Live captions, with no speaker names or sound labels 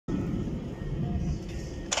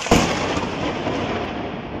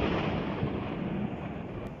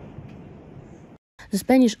The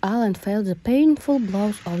Spanish island felt the painful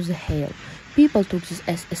blows of the hail. People took this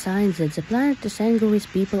as a sign that the planet is angry with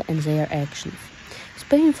people and their actions.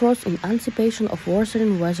 Spain froze in anticipation of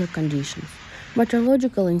worsening weather conditions.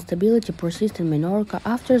 Meteorological instability persists in Menorca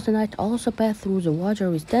after the night also passed through the water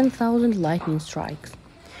with 10,000 lightning strikes.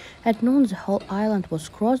 At noon, the whole island was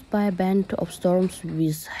crossed by a band of storms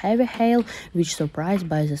with heavy hail, which surprised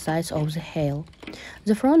by the size of the hail.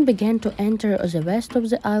 The front began to enter the west of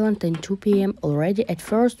the island at 2 p.m. already at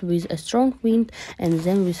first with a strong wind and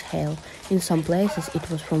then with hail. In some places it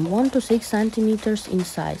was from 1 to 6 centimeters in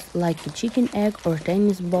size, like a chicken egg or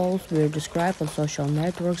tennis balls were described on social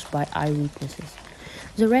networks by eyewitnesses.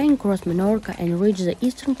 The rain crossed Menorca and reached the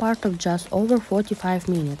eastern part of just over 45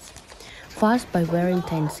 minutes. Fast but very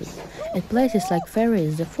intensive. At places like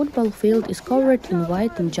Ferreries, the football field is covered in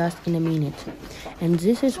white in just in a minute. And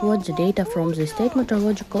this is what the data from the State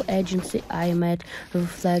Meteorological Agency Aemet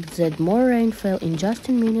reflects, that more rain fell in just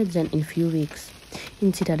a minute than in few weeks.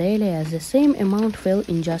 In Ciutadella, the same amount fell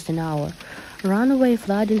in just an hour. Runway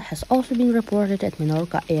flooding has also been reported at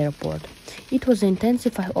Menorca Airport. It was the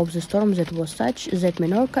intensity of the storm that was such that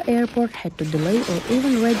Menorca Airport had to delay or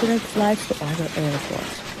even redirect flights to other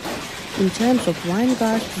airports. In terms of wind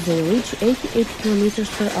gusts, they reach 88 km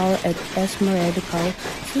per hour at Menorca,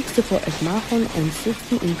 64 at Mahon and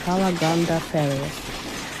 60 in Calaganda Ferreries.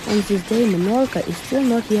 On this day, Menorca is still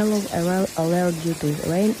not yellow alert due to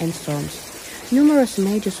rain and storms. Numerous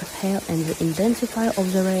images of hail and the intensity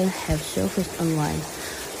of the rain have surfaced online.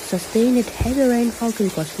 Sustained heavy rainfall can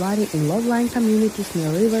cause flooding in low-lying communities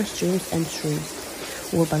near rivers, streams and trees.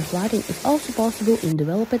 Urban flooding is also possible in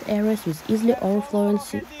developed areas with easily overflowing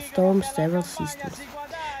storm sewer systems.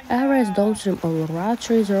 Areas downstream of large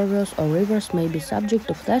reservoirs or rivers may be subject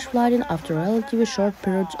to flash flooding after relatively short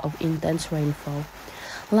periods of intense rainfall.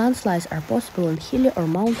 Landslides are possible in hilly or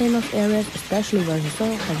mountainous areas, especially where the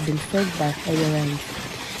soil has been soaked by heavy rain.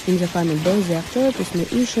 In the coming days, the authorities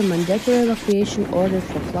may issue mandatory evacuation orders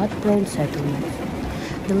for flood-prone settlements.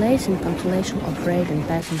 Delays in cancellation of freight and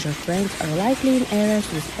passenger trains are likely in areas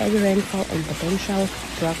with heavy rainfall and potential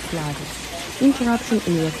truck flooding. Interruption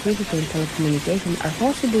in electricity and telecommunication are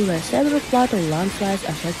possible where severe flood or landslides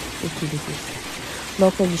affect utilities.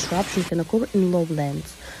 Local disruption can occur in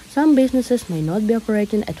lowlands. Some businesses may not be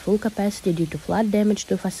operating at full capacity due to flood damage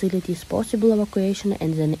to facilities, possible evacuation,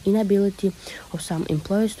 and the inability of some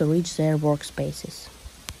employees to reach their workspaces.